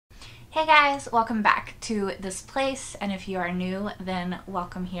Hey guys, welcome back to this place, and if you are new, then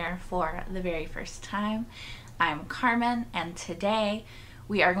welcome here for the very first time. I'm Carmen, and today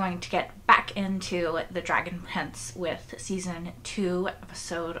we are going to get back into The Dragon Prince with Season 2,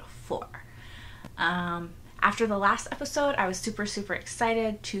 Episode 4. After the last episode, I was super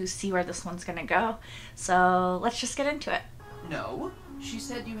excited to see where this one's gonna go, so let's just get into it. No, she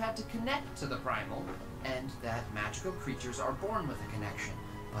said you had to connect to the primal, and that magical creatures are born with a connection.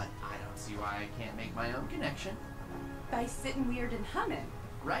 But I don't see why I can't make my own connection. By sitting weird and humming.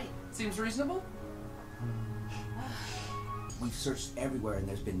 Right. Seems reasonable? We've searched everywhere and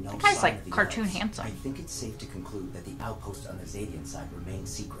there's been no That guy's sign like of the cartoon elves. handsome. I think it's safe to conclude that the outpost on the Zadian side remains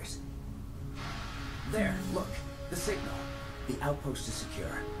secret. There, look. The signal. The outpost is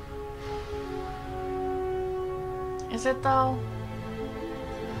secure. Is it though?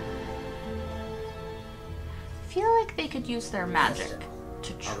 I feel like they could use their magic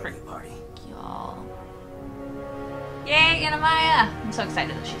to trick Party. y'all. Yay, Anamaya! I'm so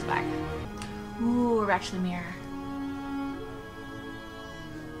excited that she's back. Ooh, we're back to the mirror.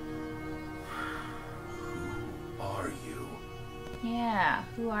 Who are you? Yeah,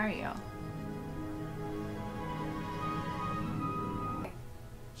 who are you?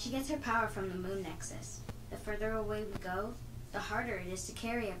 She gets her power from the moon nexus. The further away we go, the harder it is to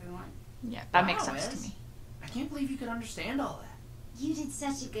carry everyone. Yeah, that makes Wow, sense to Ez. me. I can't believe you could understand all that. You did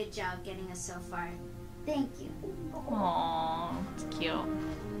such a good job getting us so far. Thank you. Aww, it's cute.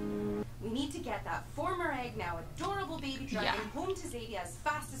 We need to get that former egg, now adorable baby dragon, home to Zadia as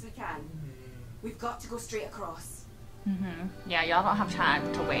fast as we can. We've got to go straight across. Yeah, y'all don't have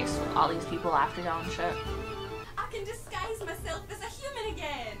time to waste with all these people after y'all and shit. I can disguise myself as a human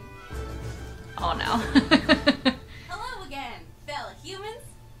again. Oh no. Hello again, fella humans,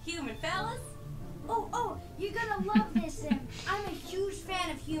 human fellas. Oh, you're gonna love this, Sim. I'm a huge fan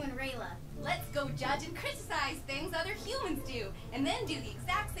of human Rayla. Let's go judge and criticize things other humans do, and then do the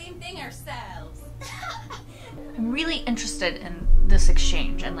exact same thing ourselves. I'm really interested in this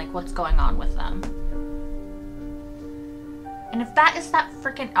exchange and like what's going on with them. And if that is that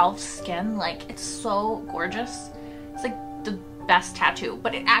freaking elf skin, like it's so gorgeous. It's like the best tattoo,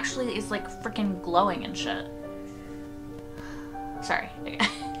 but it actually is like freaking glowing and shit. Sorry.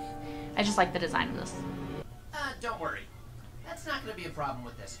 I just like the design of this. Don't worry. That's not going to be a problem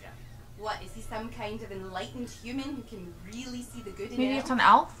with this guy. What, is he some kind of enlightened human who can really see the good in Maybe it? it's an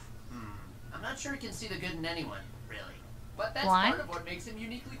elf? I'm not sure he can see the good in anyone, really. But that's Why? part of what makes him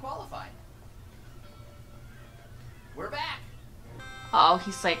uniquely qualified. We're back. Oh,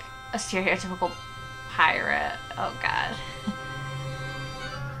 he's like a stereotypical pirate. Oh god.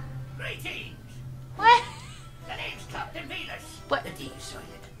 Greetings! What? The name's Captain Venus. What? The D silent.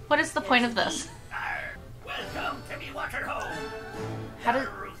 What is the point of this? Arr, welcome to me water home. How did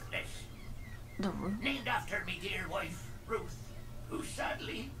Ruthless. the root? Named after me dear wife, Ruth, who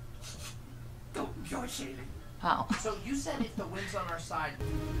sadly don't enjoy sailing. Oh. So you said if the wind's on our side,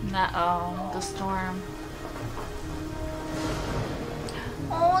 Uh-oh, the storm.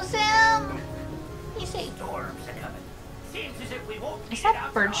 Oh, Sam! He's a... Storms are coming. Seems as if we won't Is need it that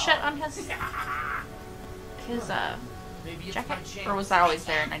after bird all. shit on his maybe it's jacket? my chance. Or was that always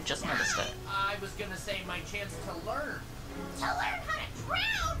there and I just noticed it? I was gonna say my chance to learn. To learn how to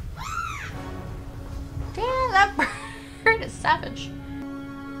drown. Damn, that bird is savage.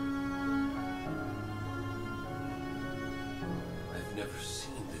 I've never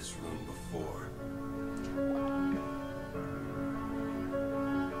seen this room before.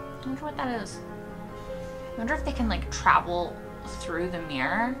 I wonder what that is. I wonder if they can like travel through the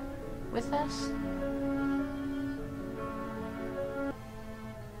mirror with this.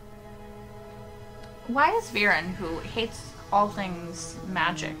 Why is Viren, who hates all things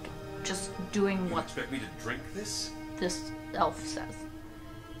magic, just doing You what expect me to drink this? this elf says?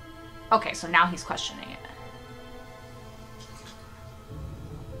 Okay, so now he's questioning it.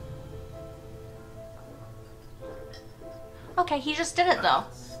 Okay, he just did it though.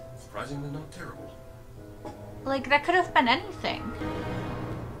 Surprisingly not terrible. Like, that could have been anything.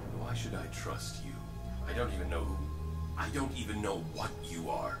 Why should I trust you? I don't even know who. I don't even know what you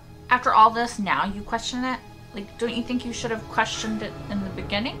are. After all this, now you question it? Like, don't you think you should have questioned it in the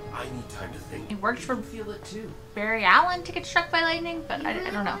beginning? I need time to think. It worked for Feel it too. Barry Allen to get struck by lightning, but You I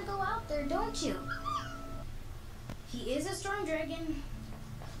really don't know. want to go out there, don't you? He is a storm dragon.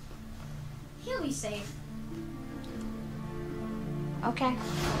 He'll be safe. Okay.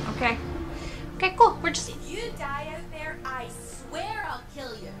 Okay. Okay, cool. We're just If you die out there, I swear I'll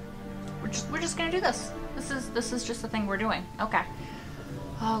kill you. we're just gonna do this. This is just the thing we're doing. Okay.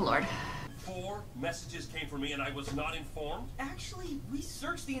 Oh Lord. 4 Messages came for me and I was not informed? Actually, we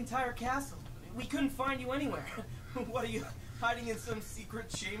searched the entire castle. We couldn't find you anywhere. What are you, hiding in some secret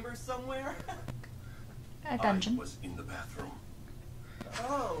chamber somewhere? A dungeon. I was in the bathroom.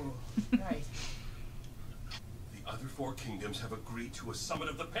 Oh, right. The other 4 kingdoms have agreed to a summit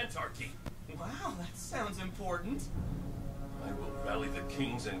of the Pentarchy. Wow, that sounds important. I will rally the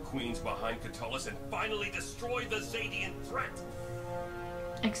kings and queens behind Catullus and finally destroy the Zadian threat.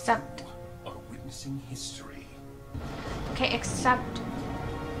 Except... Are witnessing history. Okay, except...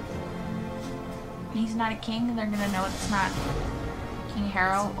 he's not a king. They're gonna know it's not King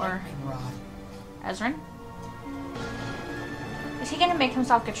Harrow or Ezran. Is he gonna make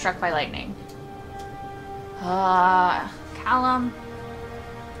himself get struck by lightning? Callum.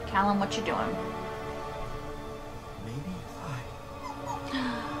 Callum, what you doing? Maybe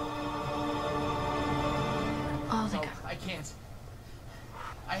Oh, thank God. I can't.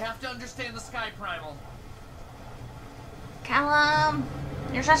 I have to understand the Sky Primal. Callum,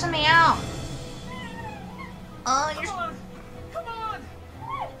 you're stressing me out. Oh, Come you're... on! Come on!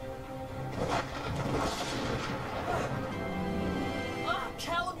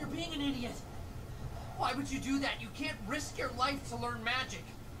 Callum, you're being an idiot. Why would you do that? You can't risk your life to learn magic.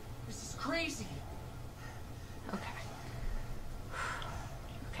 This is crazy. Okay.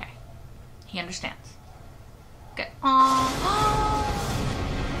 Okay. He understands. Good. Aww.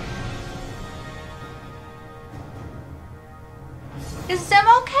 Is Zim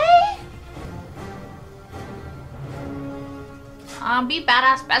okay? Be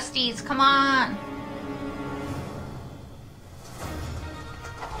badass besties. Come on.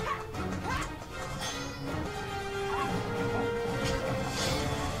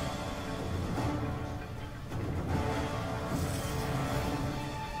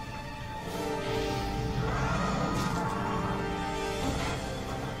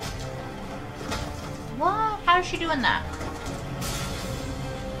 What? How is she doing that?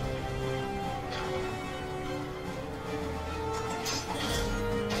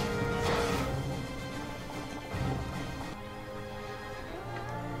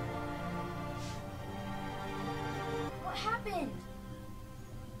 What happened?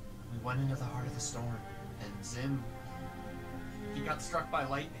 We went into the heart of the storm, and Zim, he got struck by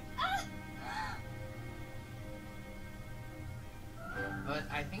lightning. But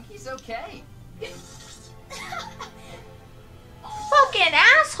I think he's okay. Fucking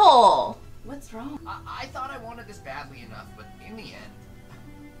asshole! What's wrong? I thought I wanted this badly enough, but in the end,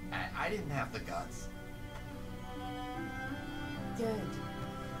 I didn't have the guts. Good.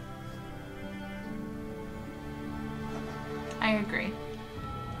 I agree.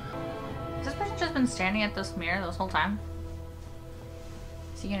 Has this person just been standing at this mirror this whole time?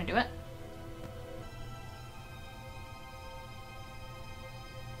 Is he gonna do it?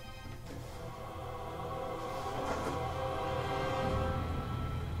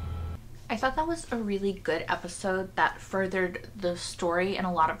 I thought that was a really good episode that furthered the story in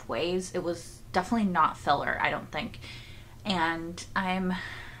a lot of ways. It was definitely not filler, I don't think. And I'm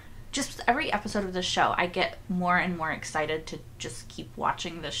just every episode of this show, I get more and more excited to just keep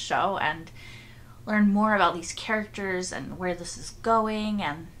watching this show and learn more about these characters and where this is going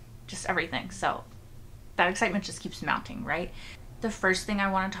and just everything. So that excitement just keeps mounting, right? The first thing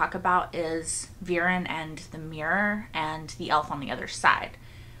I want to talk about is Viren and the mirror and the elf on the other side.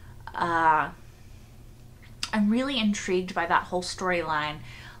 I'm really intrigued by that whole storyline.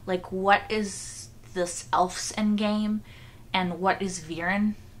 Like, what is this elf's endgame, and what is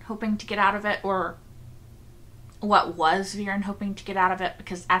Viren hoping to get out of it, or what was Viren hoping to get out of it?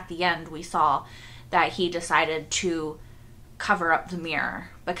 Because at the end, we saw that he decided to cover up the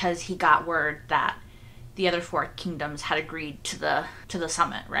mirror because he got word that the other 4 kingdoms had agreed to the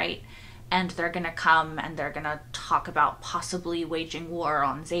summit, right? And they're gonna come and they're gonna talk about possibly waging war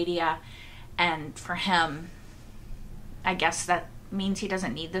on Zadia. And for him, I guess that means he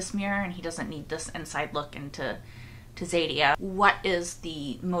doesn't need this mirror and he doesn't need this inside look into Zadia. What is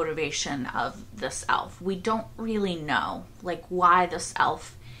the motivation of this elf? We don't really know, like, why this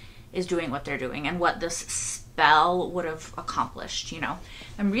elf is doing what they're doing and what this spell would have accomplished, you know?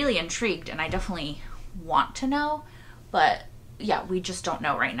 I'm really intrigued and I definitely want to know, but yeah, we just don't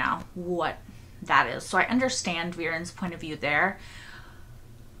know right now what that is. So I understand Viren's point of view there.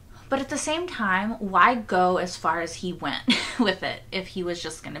 But at the same time, why go as far as he went with it if he was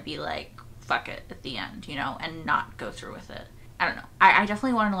just going to be like, fuck it at the end, you know, and not go through with it? I don't know. I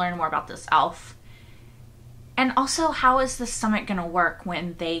definitely want to learn more about this elf. And also, how is this summit going to work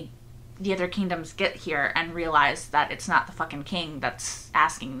when the other kingdoms get here and realize that it's not the fucking king that's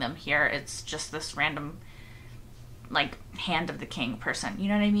asking them here. It's just this random, like, hand of the king person. You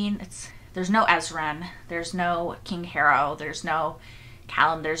know what I mean? there's no Ezran, there's no King Harrow, there's no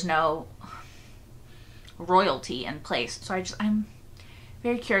Callum, there's no royalty in place. So I'm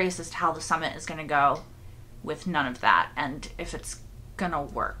very curious as to how the summit is going to go with none of that, and if it's going to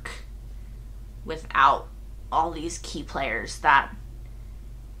work without all these key players that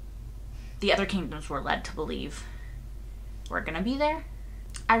the other kingdoms were led to believe were going to be there.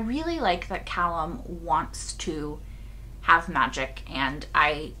 I really like that Callum wants to have magic, and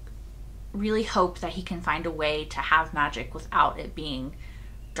I really hope that he can find a way to have magic without it being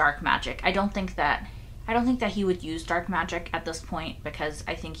dark magic. I don't think that he would use dark magic at this point, because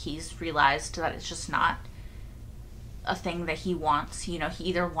I think he's realized that it's just not a thing that he wants. You know, he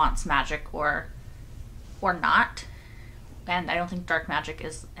either wants magic or not, and I don't think dark magic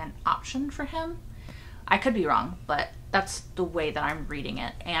is an option for him. I could be wrong, but that's the way that I'm reading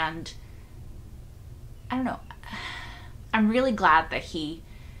it, and I don't know. I'm really glad that he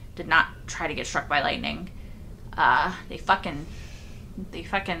did not try to get struck by lightning. They fucking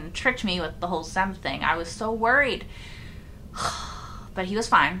tricked me with the whole Zem thing. I was so worried. But he was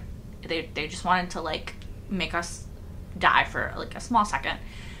fine. They just wanted to, like, make us die for, like, a small second.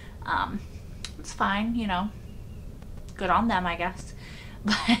 It's fine, you know. Good on them, I guess.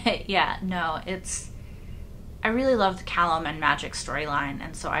 But, yeah, no, I really love the Callum and magic storyline,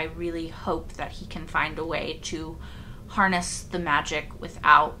 and so I really hope that he can find a way to harness the magic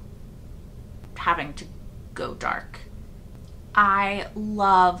without having to go dark. I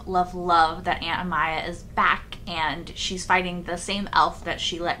love, love, love that Aunt Amaya is back, and she's fighting the same elf that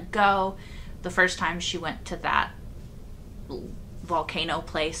she let go the first time she went to that volcano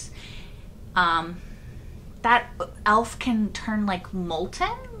place. That elf can turn, like,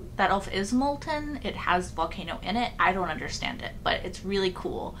 molten. That elf is molten. It has volcano in it. I don't understand it, but it's really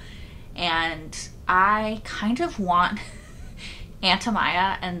cool. And I kind of want Aunt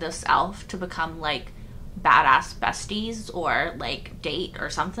Amaya and this elf to become, like, badass besties or, like, date or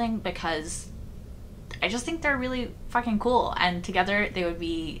something, because I just think they're really fucking cool, and together they would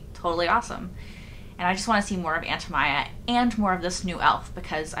be totally awesome. And I just want to see more of Aunt Amaya and more of this new elf,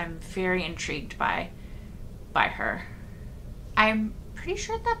 because I'm very intrigued by her. I'm pretty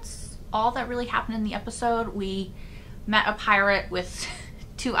sure that's all that really happened in the episode. We met a pirate with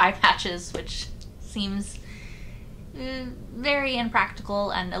 2 eye patches, which seems very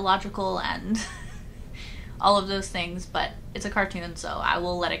impractical and illogical and all of those things, but it's a cartoon, so I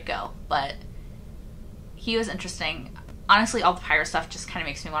will let it go. But he was interesting. Honestly, all the pirate stuff just kind of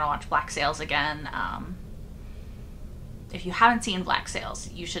makes me want to watch Black Sails again. If you haven't seen Black Sails,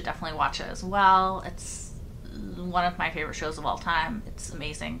 you should definitely watch it as well. It's one of my favorite shows of all time. It's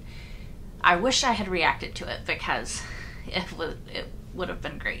amazing. I wish I had reacted to it, because it would have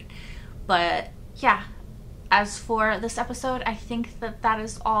been great. But yeah, as for this episode, I think that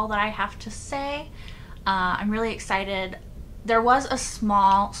is all that I have to say. I'm really excited. There was a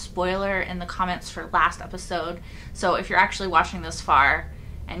small spoiler in the comments for last episode, so if you're actually watching this far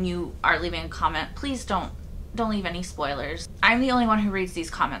and you are leaving a comment, please don't leave any spoilers. I'm the only one who reads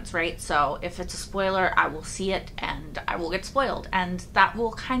these comments, right? So if it's a spoiler, I will see it and I will get spoiled, and that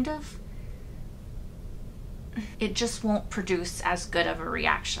will kind of, it just won't produce as good of a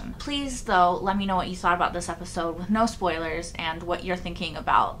reaction. Please, though, let me know what you thought about this episode with no spoilers, and what you're thinking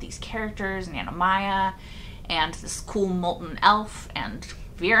about these characters and Aunt Amaya and this cool molten elf and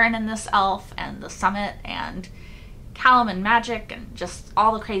Viren and this elf and the summit and Callum and magic and just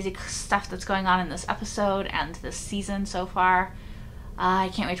all the crazy stuff that's going on in this episode and this season so far.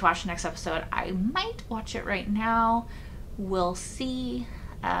 I can't wait to watch the next episode. I might watch it right now. We'll see.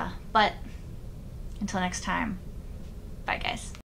 But until next time, bye guys.